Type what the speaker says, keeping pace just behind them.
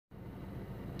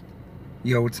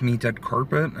Yo, it's me,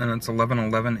 Deadcarpet, and it's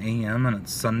 11:11 a.m. and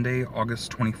it's Sunday,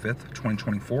 August 25th,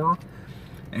 2024.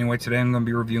 Anyway, today I'm going to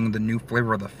be reviewing the new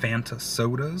flavor of the Fanta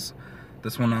sodas.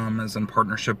 This one is in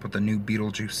partnership with the new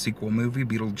Beetlejuice sequel movie,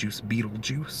 Beetlejuice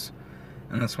Beetlejuice.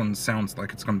 And this one sounds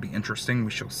like it's going to be interesting.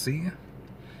 We shall see.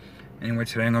 Anyway,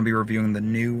 today I'm going to be reviewing the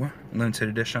new limited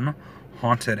edition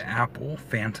Haunted Apple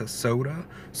Fanta soda.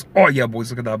 So, oh yeah,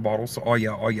 boys, look at that bottle. So, oh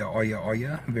yeah, oh yeah, oh yeah, oh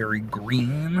yeah. Very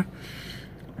green.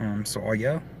 So, oh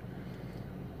yeah.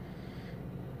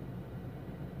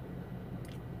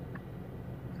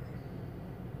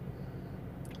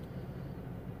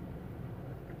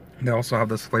 They also have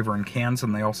this flavor in cans,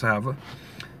 and they also have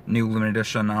new limited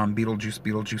edition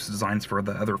Beetlejuice designs for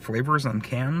the other flavors and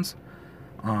cans.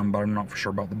 But I'm not for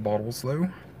sure about the bottles, though.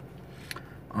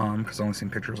 Because I've only seen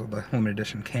pictures of the limited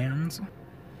edition cans.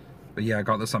 But yeah, I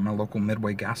got this at my local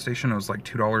Midway gas station. It was like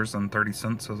 $2.30,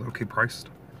 so it was okay priced.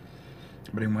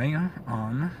 But anyway,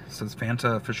 it says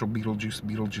Fanta official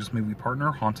Beetlejuice movie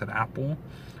partner, Haunted Apple.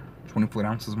 20 fluid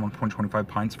ounces, 1.25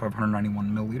 pints, 591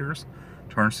 milliliters,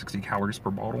 260 calories per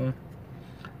bottle.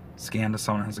 Scan to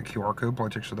someone has a QR code,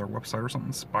 probably takes you to their website or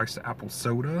something. Spiced apple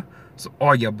soda. So,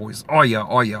 oh yeah, boys. Oh yeah,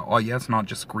 oh yeah, oh yeah. It's not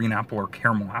just green apple or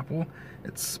caramel apple.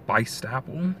 It's spiced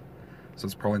apple. So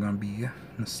it's probably going to be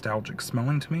nostalgic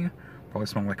smelling to me. Probably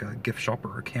smell like a gift shop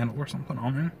or a candle or something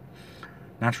on me.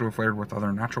 Naturally flavored with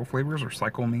other natural flavors.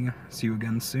 Recycle me. See you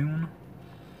again soon.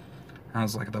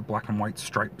 Has like the black and white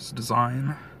stripes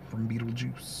design from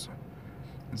Beetlejuice.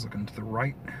 He's looking to the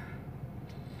right.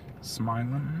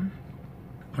 Smiling.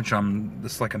 Which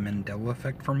this is like a Mandela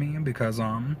Effect for me, because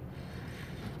there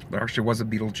actually was a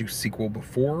Beetlejuice sequel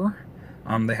before.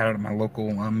 They had it at my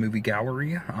local movie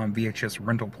gallery, VHS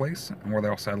rental place, where they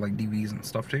also had like DVDs and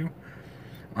stuff too.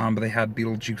 But they had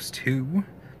Beetlejuice II,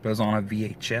 but it was on a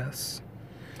VHS.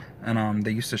 And they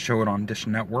used to show it on Dish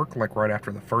Network, like right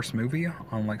after the first movie,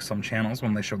 on like some channels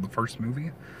when they showed the first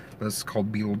movie. But it's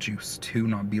called Beetlejuice II,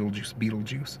 not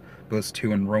Beetlejuice, but it's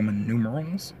 2 in Roman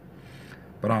numerals.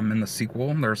 But in the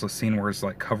sequel, there's a scene where it's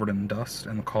like covered in dust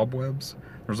and cobwebs.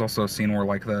 There's also a scene where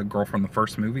like the girl from the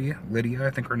first movie, Lydia, I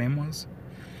think her name was,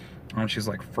 she's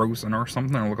like frozen or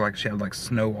something. It looked like she had like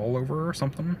snow all over her or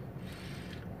something.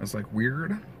 It's like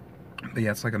weird. But yeah,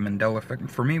 it's like a Mandela Effect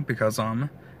for me, because in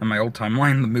my old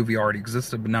timeline the movie already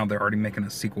existed, but now they're already making a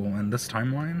sequel in this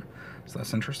timeline, so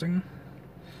that's interesting.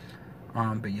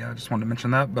 But yeah, I just wanted to mention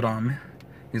that. But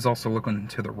he's also looking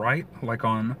to the right, like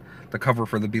on the cover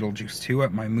for the Beetlejuice 2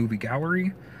 at my movie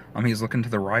gallery. He's looking to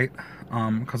the right,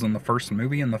 because in the first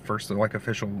movie, in the first like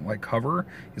official like cover,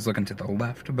 he's looking to the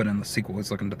left, but in the sequel he's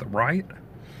looking to the right.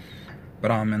 But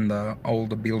in the old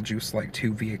Beetlejuice like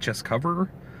 2 VHS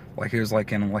cover, like he was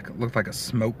like in like, it looked like a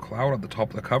smoke cloud at the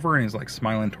top of the cover, and he's like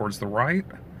smiling towards the right.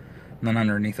 And then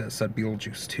underneath it said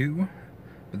Beetlejuice 2.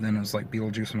 But then it was like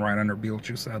Beetlejuice, and right under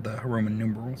Beetlejuice it had the Roman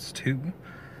numerals 2.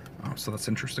 So that's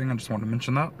interesting. I just wanted to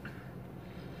mention that.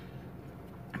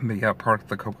 But yeah, product of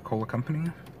the Coca-Cola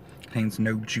Company. Contains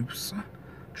no juice.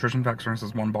 Nutrition facts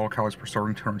says 1 bottle calories per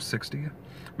serving, 260.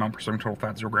 Amount per serving, total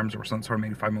fat 0 grams, 0%. Sodium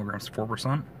 85 milligrams,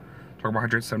 4%.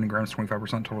 Carbohydrates 70 grams,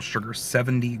 25%. Total sugar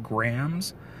 70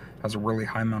 grams. Has a really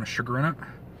high amount of sugar in it.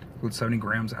 Includes 70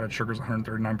 grams added sugars,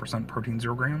 139%. Protein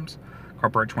 0 grams.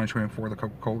 Copyright 2024, the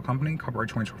Coca-Cola Company. Copyright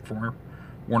 2024,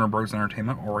 Warner Bros.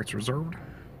 Entertainment. All rights reserved.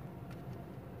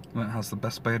 And it has the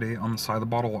best by date on the side of the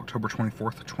bottle, October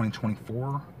 24th, 2024.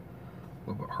 A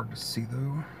little bit hard to see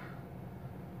though.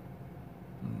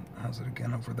 And it has it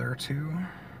again over there too.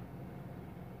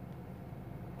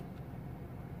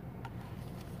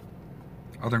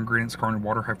 Other ingredients: carbonated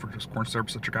water, high fructose corn syrup,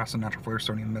 citric acid, natural flavor,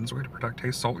 sodium benzoate to protect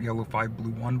taste, salt, yellow 5,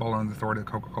 blue 1, bottled under the authority of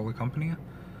the Coca-Cola Company.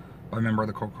 By a member of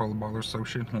the Coca-Cola Bottlers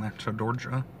Association, Atlanta,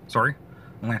 Georgia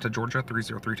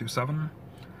 30327.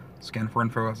 Scan for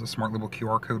info. Has a smart label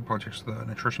QR code, projects the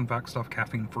nutrition fact stuff,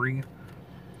 caffeine free.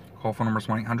 Call phone numbers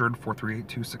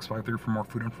 1-800-438-2653 for more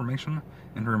food information.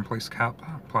 Enter in place cap.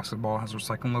 Plastic ball has a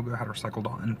recycling logo, had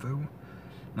recycle.info. And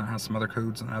it has some other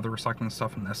codes and other recycling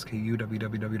stuff in the SKU,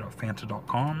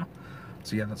 www.fanta.com.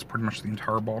 So yeah, that's pretty much the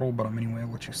entire bottle, but anyway,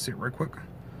 I'll let you see it right quick.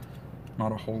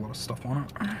 Not a whole lot of stuff on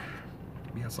it.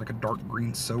 Yeah, it's like a dark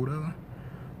green soda.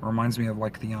 It reminds me of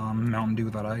like the Mountain Dew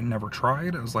that I never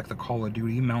tried. It was like the Call of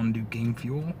Duty Mountain Dew Game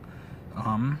Fuel.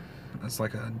 It's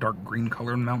like a dark green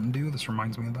colored Mountain Dew. This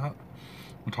reminds me of that.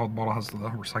 The top of the bottle has the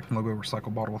recycling logo,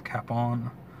 recycle bottle with cap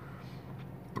on.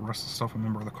 The rest of the stuff, a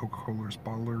member of the Coca-Cola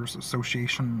Bottlers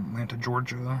Association, Atlanta,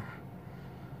 Georgia.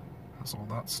 Has all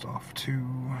that stuff too.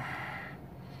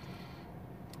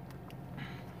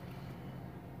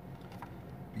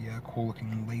 Yeah, cool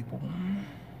looking label.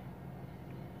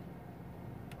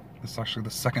 This is actually the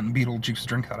second Beetlejuice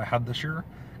drink that I had this year,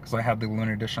 because I had the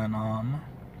limited edition,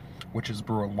 Witch's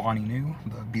Brew Alani Nu,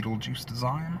 the Beetlejuice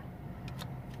design.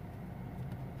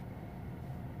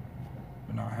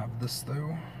 But now I have this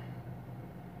though.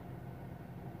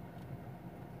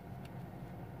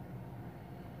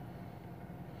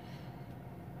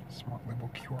 Smart label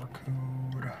QR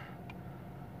code,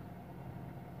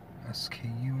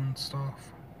 SKU and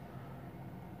stuff.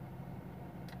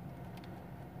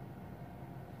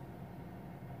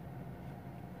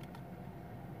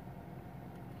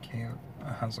 Okay, it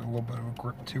has a little bit of a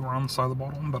grip too around the side of the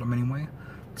bottle, but anyway,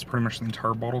 it's pretty much the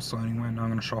entire bottle. So anyway, now I'm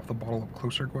going to show off the bottle up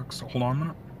closer quick, so hold on a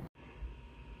minute.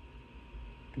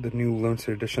 The new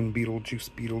limited edition Beetlejuice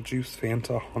Beetlejuice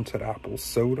Fanta Haunted Apple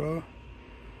Soda.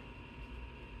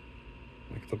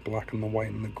 Like the black and the white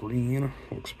and the green.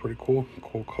 Looks pretty cool.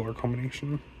 Cool color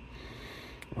combination.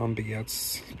 But yeah, it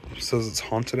says it's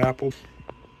Haunted Apple.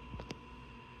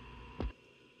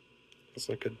 It's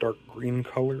like a dark green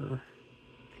color.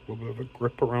 A little bit of a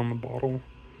grip around the bottle.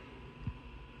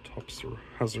 Tops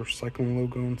has their recycling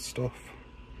logo and stuff.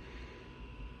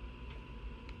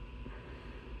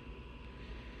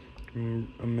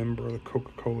 I'm a member of the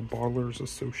Coca-Cola Bottlers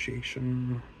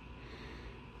Association.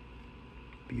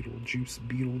 Beetlejuice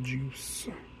Beetlejuice.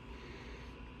 It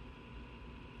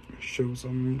shows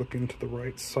them looking to the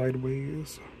right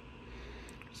sideways.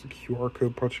 There's a QR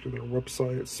code project to their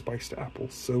website. Spiced apple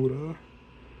soda.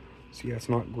 So yeah, it's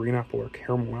not green apple or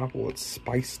caramel apple, it's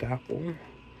spiced apple.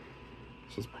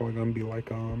 This is probably gonna be like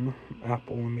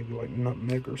apple and maybe like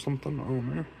nutmeg or something. I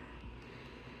don't know.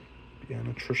 Yeah,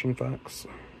 nutrition facts.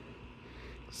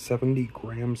 70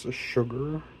 grams of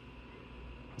sugar.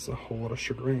 That's a whole lot of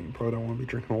sugar in it. You probably don't want to be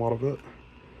drinking a lot of it.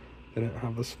 They didn't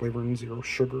have this flavor in zero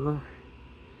sugar.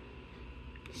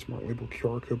 Smart label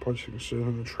QR code project to show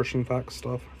the nutrition facts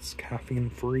stuff. It's caffeine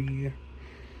free.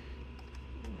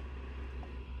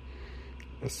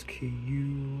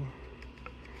 SKU.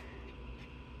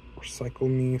 Recycle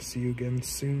me. See you again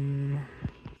soon.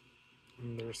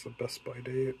 And there's the Best By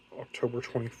date, October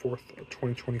 24th of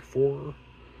 2024.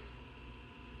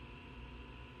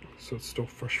 So it's still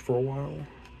fresh for a while.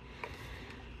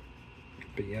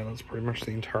 But yeah, that's pretty much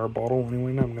the entire bottle.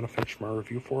 Anyway, now I'm going to finish my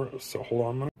review for it. So hold on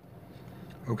a minute.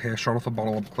 Okay, I shot off the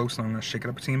bottle up close and I'm going to shake it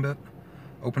up a teeny bit.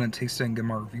 Open it, taste it, and give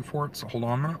my review for it. So hold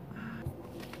on a minute.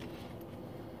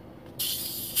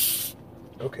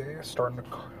 Okay, it's starting to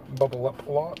bubble up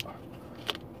a lot.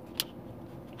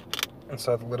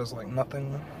 Inside the lid is like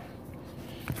nothing.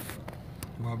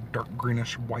 A lot of dark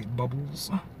greenish white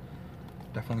bubbles.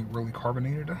 Definitely really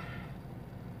carbonated. I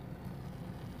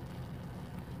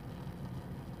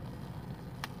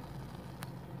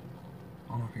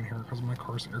don't know if you can hear it because of my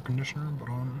car's air conditioner, but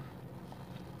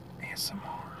ASMR.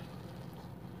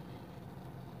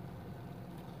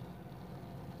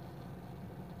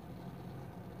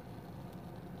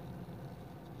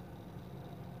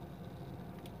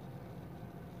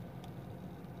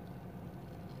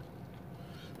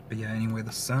 But yeah, anyway,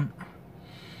 the scent.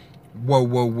 Whoa,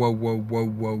 whoa, whoa, whoa, whoa,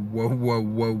 whoa, whoa, whoa,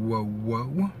 whoa, whoa,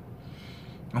 whoa.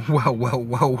 Well, well,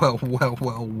 well, well, well,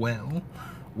 well, well.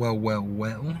 Well, well,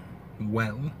 well,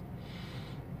 well.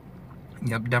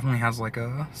 Yep, definitely has like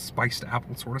a spiced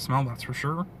apple sort of smell, that's for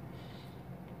sure.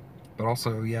 But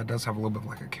also, yeah, it does have a little bit of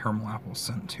like a caramel apple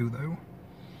scent too, though.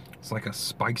 It's like a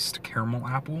spiced caramel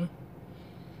apple.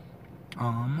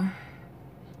 Yeah,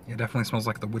 definitely smells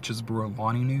like the Witch's Brew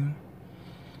Alani Nu.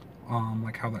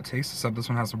 Like how that tastes, except this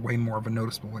one has way more of a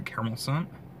noticeable like caramel scent.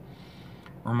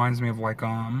 Reminds me of like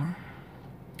my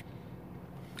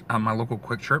local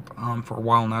Quick Trip. For a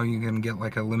while now, you can get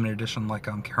like a limited edition like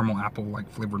caramel apple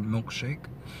like flavored milkshake.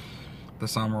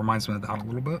 This reminds me of that a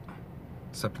little bit,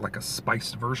 except like a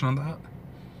spiced version of that.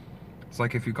 It's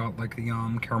like if you got like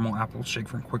the caramel apple shake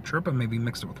from Quick Trip and maybe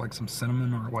mixed it with like some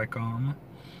cinnamon or like or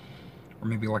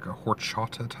maybe like a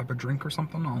horchata type of drink or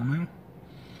something. I don't know.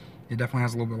 It definitely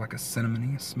has a little bit like a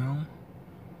cinnamony smell.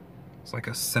 It's like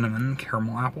a cinnamon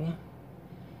caramel apple.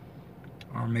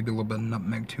 Or maybe a little bit of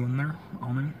nutmeg too in there. I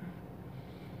don't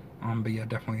know. But yeah,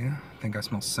 definitely I think I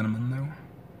smell cinnamon though.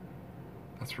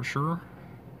 That's for sure.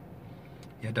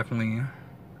 Yeah, definitely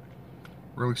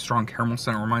really strong caramel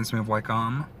scent. It reminds me of like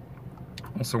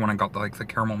also when I got like the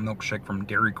caramel milkshake from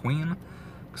Dairy Queen,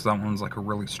 because that one's like a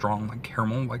really strong like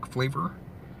caramel like flavor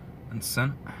and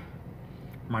scent.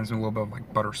 Reminds me a little bit of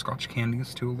like butterscotch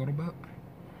candies too, a little bit.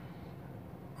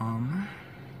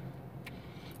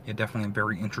 Yeah, definitely a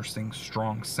very interesting,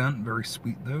 strong scent. Very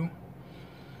sweet though.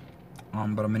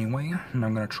 But anyway, and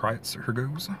I'm gonna try it. So here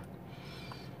goes.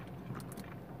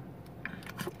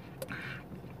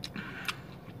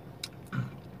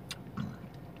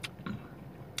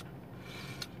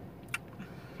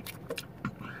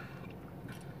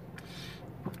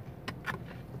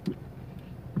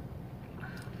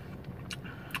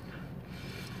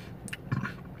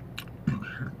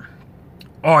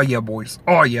 Oh yeah, boys.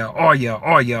 Oh yeah, oh yeah,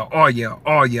 oh yeah, oh yeah,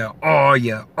 oh yeah, oh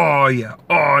yeah, oh yeah,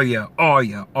 oh yeah, oh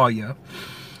yeah, oh yeah.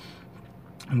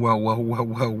 Well, well, well,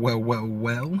 well, well, well,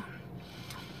 well.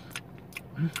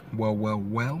 Well, well,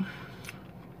 well.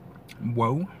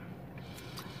 Whoa.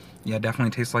 Yeah,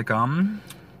 definitely tastes like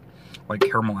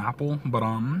caramel apple, but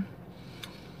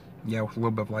yeah, with a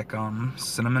little bit of like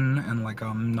cinnamon and like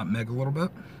nutmeg a little bit.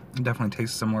 It definitely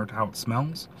tastes similar to how it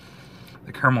smells.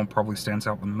 The caramel probably stands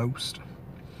out the most.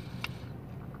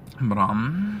 But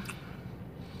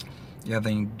yeah,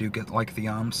 then you do get like the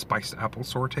spiced apple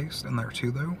sort of taste in there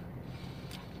too though.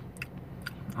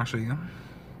 Actually, yeah,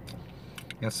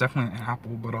 it's definitely an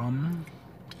apple, but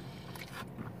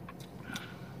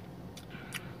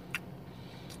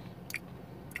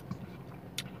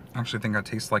actually think I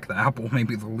taste like the apple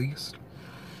maybe the least.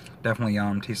 Definitely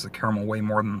taste the caramel way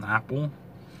more than the apple.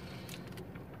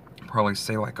 Probably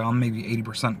say like maybe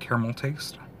 80% caramel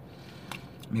taste.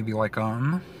 Maybe like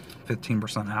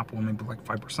 15% apple, maybe like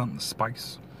 5% the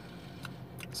spice.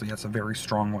 So yeah, it's a very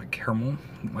strong like caramel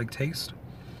like taste.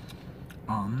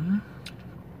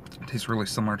 It tastes really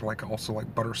similar to like also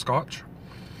like butterscotch.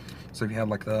 So if you had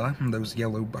like those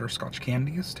yellow butterscotch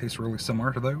candies, tastes really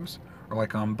similar to those. Or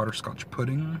like butterscotch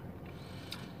pudding.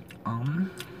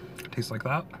 Tastes like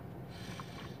that.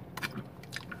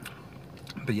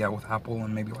 But yeah, with apple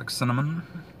and maybe like cinnamon.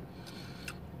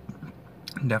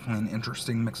 Definitely an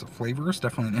interesting mix of flavors.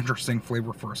 Definitely an interesting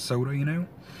flavor for a soda, you know.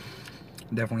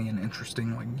 Definitely an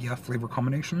interesting like yeah flavor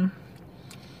combination.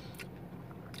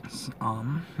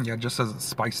 Yeah, just as a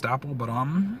spiced apple, but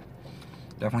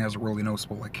definitely has a really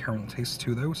noticeable like caramel taste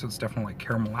to though. So it's definitely like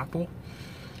caramel apple.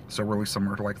 So really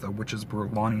similar to like the Witch's Brew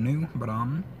Lonnie New, but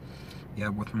yeah,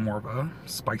 with more of a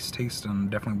spice taste and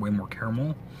definitely way more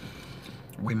caramel.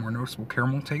 Way more noticeable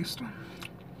caramel taste.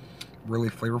 Really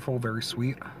flavorful, very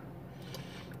sweet.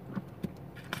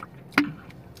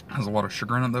 Has a lot of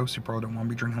sugar in it though, so you probably don't want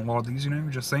to be drinking a lot of these, you know,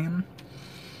 just saying.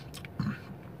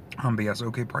 But yeah, it's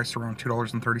okay priced around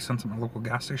 $2.30 at my local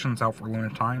gas station. It's out for a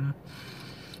limited time.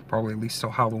 Probably at least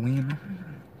till Halloween.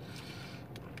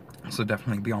 So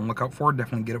definitely be on the lookout for it.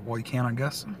 Definitely get it while you can, I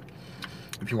guess.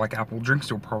 If you like apple drinks,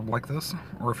 you'll probably like this.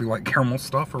 Or if you like caramel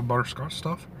stuff or butterscotch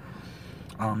stuff.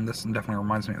 This definitely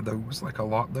reminds me of those like a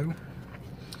lot though.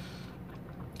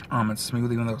 It's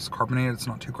smooth even though it's carbonated. It's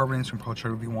not too carbonated, so you can probably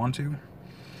try it if you want to.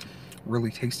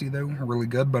 Really tasty though, really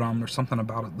good, but there's something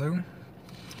about it though.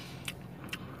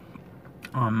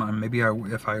 Maybe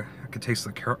if I could taste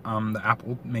the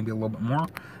apple maybe a little bit more.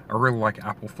 I really like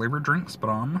apple flavored drinks,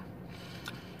 but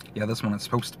yeah, this one is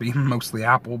supposed to be mostly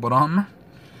apple, but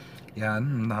yeah,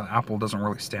 the apple doesn't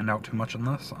really stand out too much in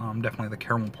this. Definitely the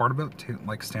caramel part of it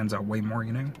like stands out way more,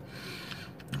 you know.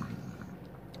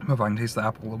 If I can taste the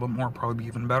apple a little bit more, it'd probably be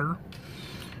even better.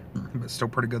 But still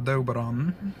pretty good though, but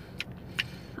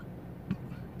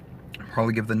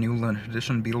probably give the new limited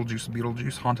edition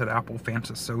Beetlejuice Haunted Apple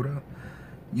Fanta soda.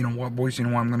 You know what, boys? You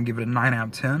know what? I'm gonna give it a 9 out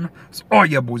of 10. So, oh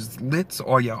yeah, boys, it's lit.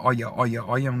 Oh yeah, oh yeah, oh yeah,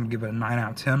 oh yeah. I'm gonna give it a 9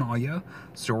 out of 10. Oh yeah,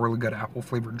 still a really good apple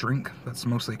flavored drink. That's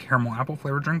mostly a caramel apple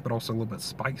flavored drink, but also a little bit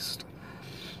spiced.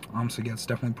 So yeah, it's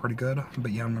definitely pretty good.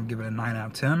 But yeah, I'm gonna give it a 9 out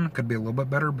of 10. Could be a little bit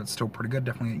better, but still pretty good.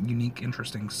 Definitely a unique,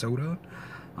 interesting soda.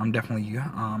 Definitely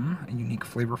a unique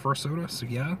flavor for a soda. So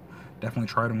yeah, definitely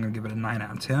try it. I'm gonna give it a 9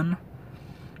 out of 10.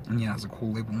 And yeah, it has a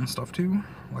cool label and stuff too.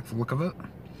 I like the look of it.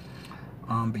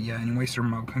 But yeah, anyways, here are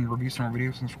my upcoming reviews and more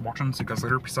videos. Thanks for watching. See you guys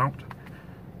later. Peace out.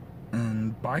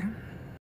 And bye.